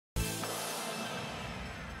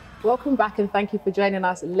Welcome back and thank you for joining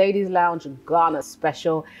us, Ladies Lounge Ghana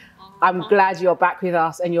special. I'm glad you're back with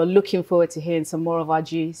us and you're looking forward to hearing some more of our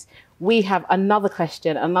juice. We have another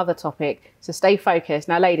question, another topic, so stay focused.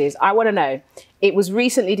 Now, ladies, I want to know, it was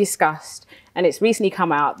recently discussed and it's recently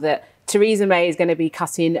come out that Theresa May is going to be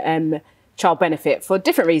cutting child benefit for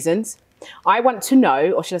different reasons. I want to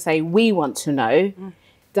know, or should I say we want to know,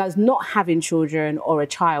 does not having children or a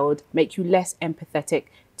child make you less empathetic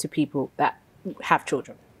to people that have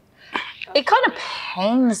children? It kind of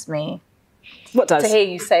pains me What does? to hear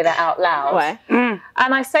you say that out loud. Why? And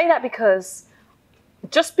I say that because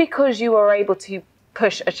just because you are able to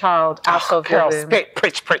push a child out of your womb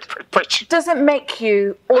Preach. doesn't make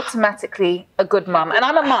you automatically a good mum. And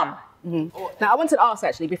I'm a mum. Now, I wanted to ask,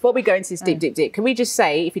 actually, before we go into this deep, can we just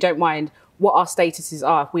say, if you don't mind, what our statuses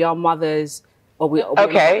are? If we are mothers or we...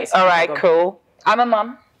 Okay, all right, cool. I'm a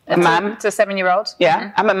mum. A mum. To a 7-year-old.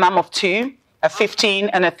 Yeah, I'm a mum of 2, a 15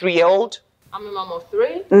 and a 3-year-old. I'm a mum of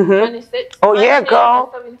 3, 26. Oh, yeah, 19, girl.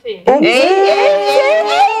 17.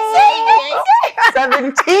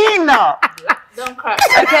 17 now. Don't cry.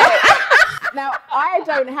 Okay. Now, I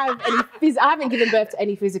don't have any... I haven't given birth to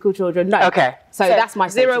any physical children, no. Okay. So that's my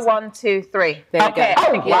status. 0, 1, 2, 3. There we Okay. go.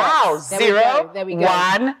 Oh, wow. There we go. 0, There we go.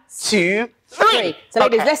 1, 2, 3. So,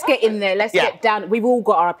 ladies, Okay. let's get in there. Let's get down. We've all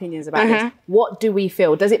got our opinions about this. What do we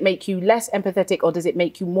feel? Does it make you less empathetic or does it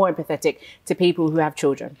make you more empathetic to people who have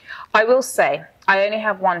children? I will say, I only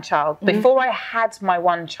have one child. Before I had my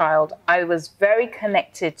one child, I was very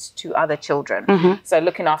connected to other children. So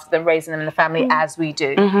looking after them, raising them in the family as we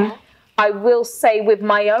do. I will say with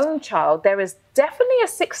my own child, there is definitely a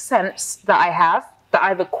sixth sense that I have, that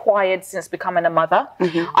I've acquired since becoming a mother.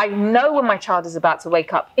 I know when my child is about to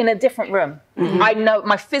wake up in a different room. I know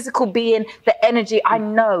my physical being, the energy, I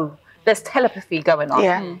know there's telepathy going on.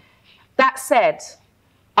 Yeah. That said,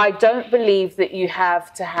 I don't believe that you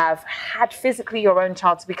have to have had physically your own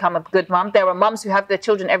child to become a good mum. There are mums who have their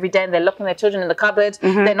children every day and they're locking their children in the cupboard.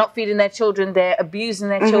 They're not feeding their children. They're abusing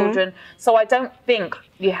their children. So I don't think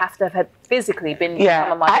you have to have had physically been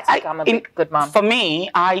become a mother to become a good mum. For me,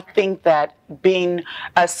 I think that being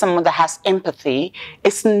someone that has empathy,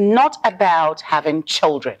 it's not about having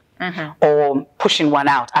children or pushing one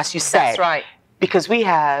out, as you said. That's right. Because we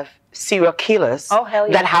have serial killers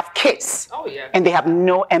that have kids and they have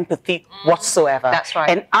no empathy whatsoever. That's right.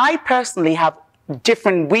 And I personally have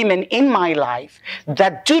different women in my life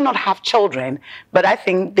that do not have children, but I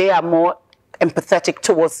think they are more empathetic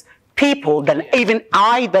towards people than even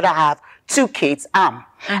I that I have 2 kids am.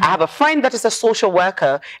 I have a friend that is a social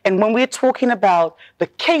worker, and when we're talking about the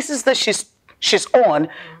cases that she's on,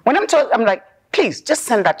 when I'm like, please, just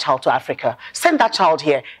send that child to Africa. Send that child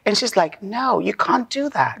here. And she's like, no, you can't do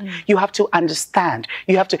that. You have to understand.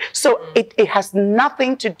 You have to. So it has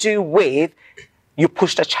nothing to do with you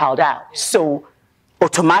pushed a child out. So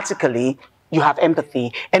automatically you have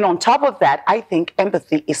empathy. And on top of that, I think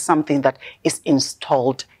empathy is something that is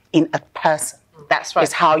installed in a person. That's right.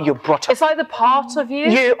 It's how you're brought up. It's either part of you,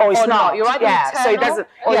 or it's not. You're either so it doesn't.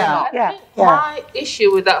 or you're not. I think my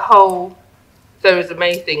issue with that whole Theresa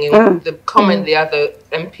May thing and the comment the other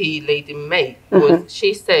MP lady made was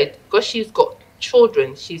she said because she's got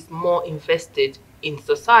children, she's more invested in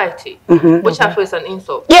society, which I feel is an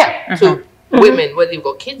insult to women, whether you've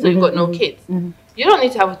got kids or you've got no kids. You don't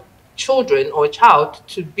need to have children or a child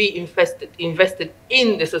to be invested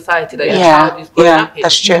in the society that your child is growing up in.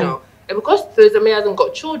 That's true. You know? And because Theresa May hasn't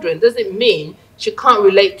got children, doesn't mean she can't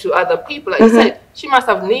relate to other people. Like you said, she must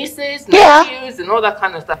have nieces, nephews, and all that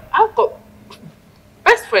kind of stuff. I've got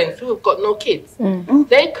best friends who have got no kids.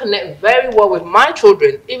 They connect very well with my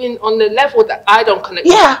children, even on the level that I don't connect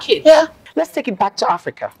with my kids. Let's take it back to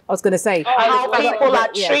Africa. I was going to say... how people are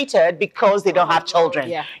treated because they don't have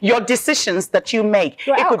children. Your decisions that you make,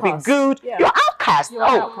 it could be good. You're outcast.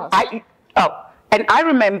 And I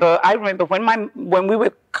remember when we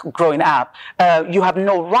were growing up, you have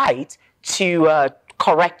no right to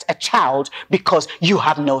correct a child because you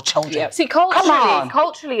have no children. See,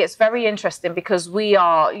 culturally, it's very interesting because we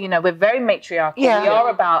are, we're very matriarchal. We are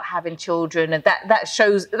about having children, and that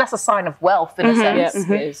shows that's a sign of wealth in a sense.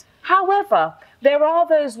 It is. However, there are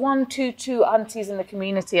those 1, 2 aunties in the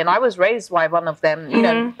community, and I was raised by one of them. You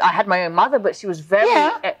know, I had my own mother, but she was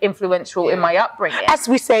very influential in my upbringing. As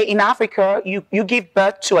we say in Africa, you give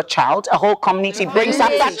birth to a child, a whole community brings up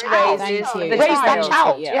that child. Raise that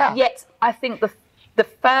child. Yet, I think the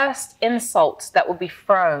first insult that would be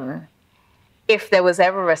thrown if there was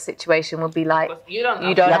ever a situation would be like, you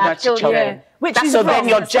don't have children. Which is so then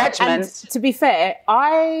your judgment. And to be fair,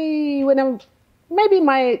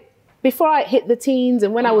 before I hit the teens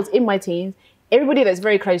and when I was in my teens, everybody that's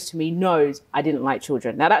very close to me knows I didn't like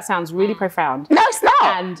children. Now that sounds really profound. No, it's not.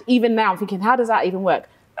 And even now I'm thinking, how does that even work?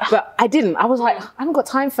 But I didn't. I was like, I haven't got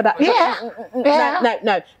time for that.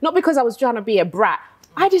 No. Not because I was trying to be a brat.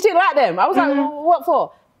 I just didn't like them. I was like, well, what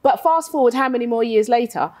for? But fast forward how many more years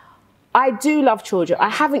later, I do love children. I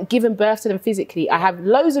haven't given birth to them physically. I have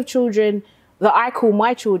loads of children that I call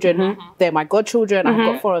my children. They're my godchildren. I've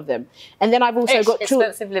got 4 of them. And then I've also got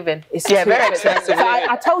children. Expensive living. It's very expensive. So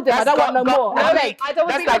I told them I don't want no more. I don't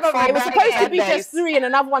want like It was supposed to be just 3 and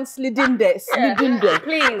another one slid in there.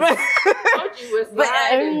 Please.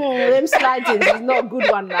 Them sliding is not a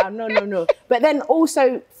good one now. No. But then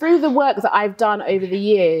also through the work that I've done over the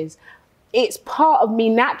years, it's part of me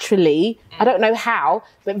naturally, I don't know how,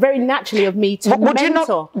 but very naturally of me to would you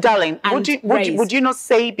mentor. not, darling, would you not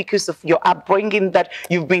say because of your upbringing that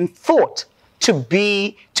you've been taught to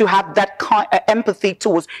have that kind of empathy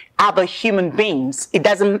towards other human beings? It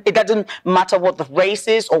doesn't matter what the race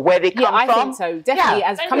is or where they come from. Yeah, I think so. Definitely,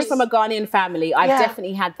 as coming from a Ghanaian family, I've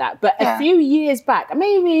definitely had that. But a few years back,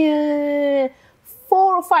 maybe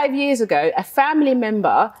 4 or 5 years ago, a family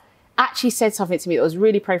member actually said something to me that was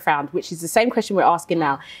really profound, which is the same question we're asking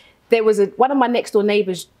now. There was one of my next door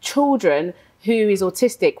neighbour's children who is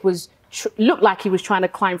autistic looked like he was trying to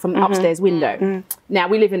climb from the upstairs window. Now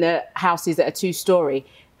we live in houses that are 2-story,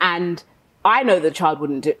 and I know the child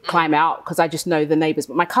wouldn't climb out because I just know the neighbours.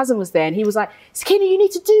 But my cousin was there and he was like, Skinny, you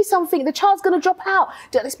need to do something. The child's going to drop out.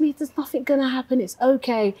 This means there's nothing going to happen. It's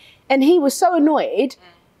okay. And he was so annoyed.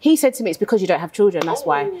 He said to me, it's because you don't have children, that's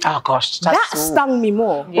why. Oh, gosh. That stung me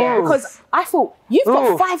more. Yeah. Because I thought, you've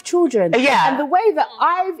got 5 children. Yeah. And the way that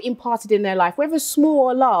I've imparted in their life, whether small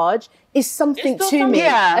or large, is something to me,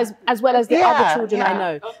 as well as the other children I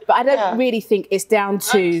know. But I don't really think it's down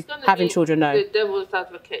to having children, no. The devil's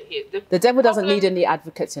advocate here. The devil doesn't need any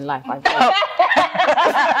advocates in life, I think.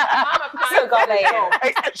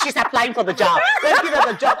 She's applying for the job. Let's give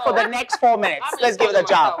her the job for the next 4 minutes. Let's give her the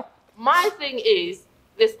job. My thing is,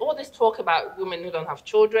 there's all this talk about women who don't have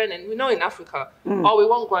children, and we know in Africa, we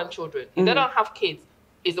want grandchildren. If they don't have kids,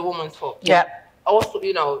 it's a woman's fault. Yeah. Also,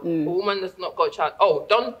 you know, a woman that's not got a child. Oh,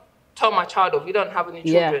 don't tell my child off. You don't have any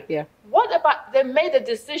children. Yeah. What about they made a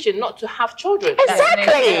decision not to have children? Exactly.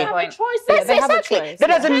 They have a choice. They have a choice. That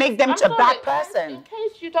doesn't make them a bad In person.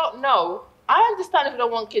 case you don't know, I understand if you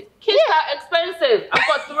don't want kids. Kids are expensive. I've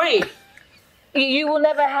got 3. You will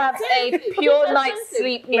never have a pure night's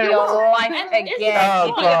sleep in your life again. Oh,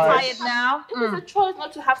 You're tired now. It's a choice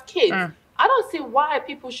not to have kids. I don't see why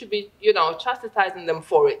people should be, chastising them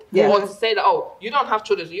for it. Or to say that, oh, you don't have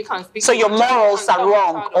children, so you can't speak. So your morals are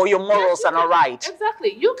wrong, or your morals are not right.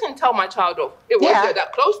 Exactly. You can tell my child off. It won't get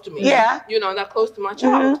that close to me. Yeah. That close to my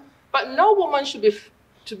child. But no woman should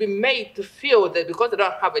be made to feel that because they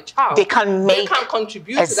don't have a child, they can't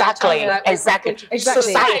contribute to that child's life. Exactly.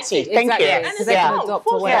 Society. Thank you. And it's wrong.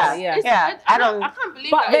 I can't believe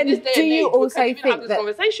but that then, in this day do and you age, we also can't even have think this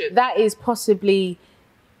conversation. that is possibly,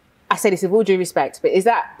 I say this with all due respect, but is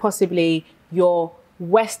that possibly your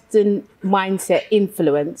Western mindset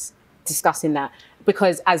influence discussing that?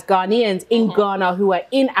 Because as Ghanaians in Ghana who are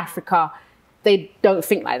in Africa, they don't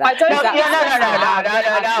think like that. I don't.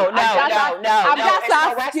 No. I'm just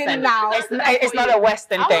asking now. It's not a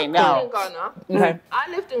Western thing. No. I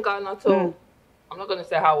lived in Ghana till I'm not going to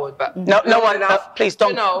say how old, but no one. Please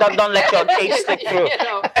don't let your age slip through.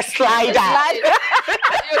 Slide out.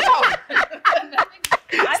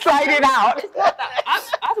 Slide it out.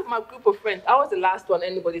 Out of my group of friends, I was the last one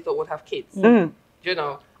anybody thought would have kids. I didn't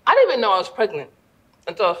even know I was pregnant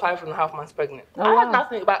until I was 5.5 months pregnant. I had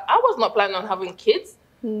nothing about. I was not planning on having kids.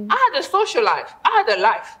 I had a social life. I had a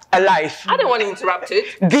life. A life. I didn't want to interrupt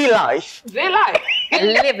it. The life. The life.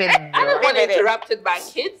 Living. I didn't want to interrupt it by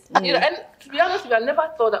kids. And to be honest with you, I never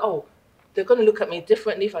thought that, they're going to look at me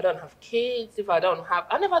differently if I don't have kids, if I don't have.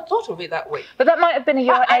 I never thought of it that way. But that might have been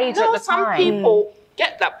your age at the time. Some people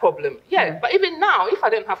get that problem. But even now, if I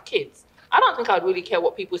don't have kids, I don't think I'd really care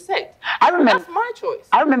what people said. That's my choice.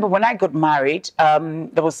 I remember when I got married,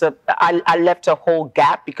 there was I left a whole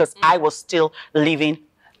gap because I was still living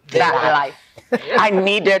that life. I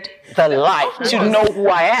needed the life to know who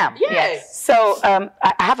I am. Yes. So I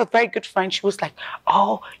have a very good friend. She was like,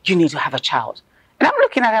 oh, you need to have a child. And I'm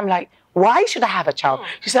looking at her, I'm like, why should I have a child?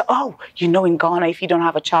 She said, oh, in Ghana, if you don't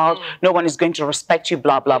have a child, no one is going to respect you,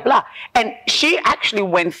 blah, blah, blah. And she actually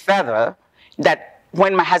went further that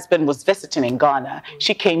when my husband was visiting in Ghana,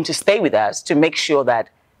 she came to stay with us to make sure that,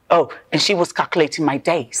 and she was calculating my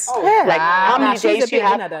days. Like, how many days you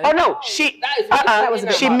have? Oh, no, she made,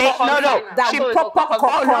 she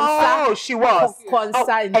was.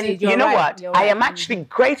 And you know what? I am actually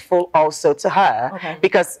grateful also to her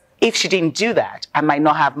because if she didn't do that, I might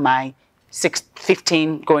not have my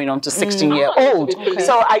 15 going on to 16-year-old.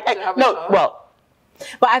 So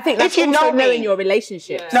but I think that's if you also know knowing me, your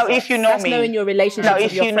relationship. No, if you know that's me, knowing your relationship. no,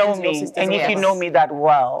 if you know me, and if you know me that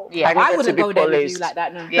well, I wouldn't go there with you like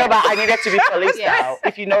that. No, no, but I needed to be policed now.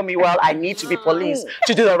 If you know me well, I need to be policed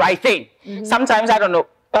to do the right thing. Sometimes I don't know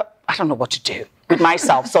what to do with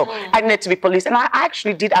myself, so I needed to be policed, and I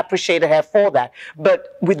actually did appreciate her for that.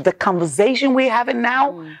 But with the conversation we're having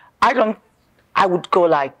now, I would go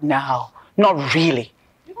like, no, not really.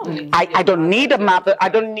 I don't need a mother. I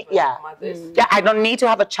don't need, I don't need to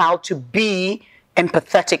have a child to be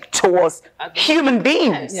empathetic towards human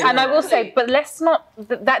beings. And I will say, but let's not,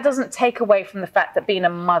 that doesn't take away from the fact that being a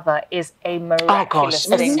mother is a miraculous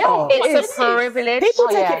thing. It's a privilege. People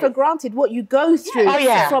take it for granted what you go through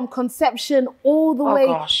from conception all the way.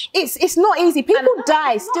 It's not easy. People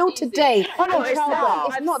die still today.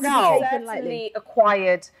 It's not taken lightly.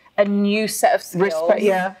 Acquired a new set of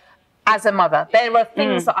skills. As a mother, there are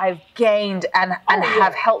things that I've gained and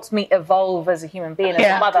have helped me evolve as a human being,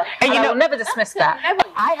 as a mother, and I will never dismiss that.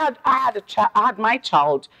 I had my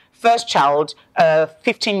first child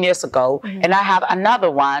 15 years ago, and I have another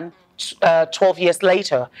one 12 years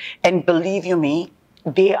later. And believe you me,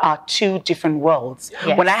 they are two different worlds.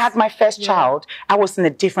 When I had my first child, I was in a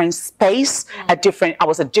different space, I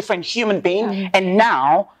was a different human being, and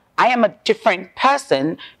now I am a different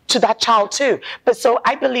person to that child too. But so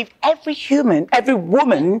I believe every human, every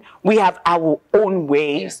woman, we have our own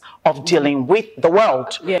ways of dealing with the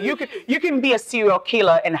world. You can be a serial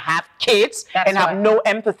killer and have kids and have no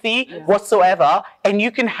empathy whatsoever, and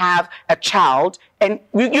you can have a child and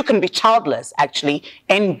you can be childless actually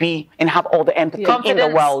and have all the empathy in the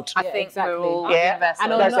world. I think we're all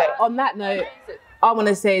and on that note, I want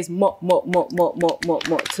to say is more to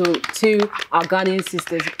our Ghanaian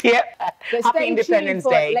sisters. But Happy Independence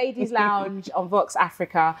Day. Ladies Lounge on Vox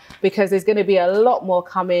Africa, because there's going to be a lot more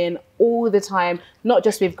coming all the time, not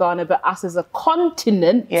just with Ghana, but us as a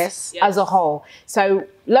continent as a whole. So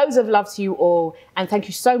loads of love to you all, and thank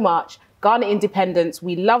you so much. Ghana Independence,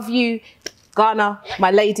 we love you. Ghana,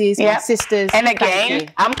 my ladies, my sisters. And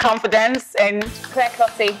again, I'm Confidence and Claire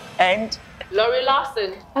Clotty and Laurie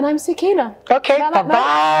Larson. And I'm Sakina. Okay, bye-bye.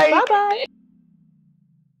 Bye-bye.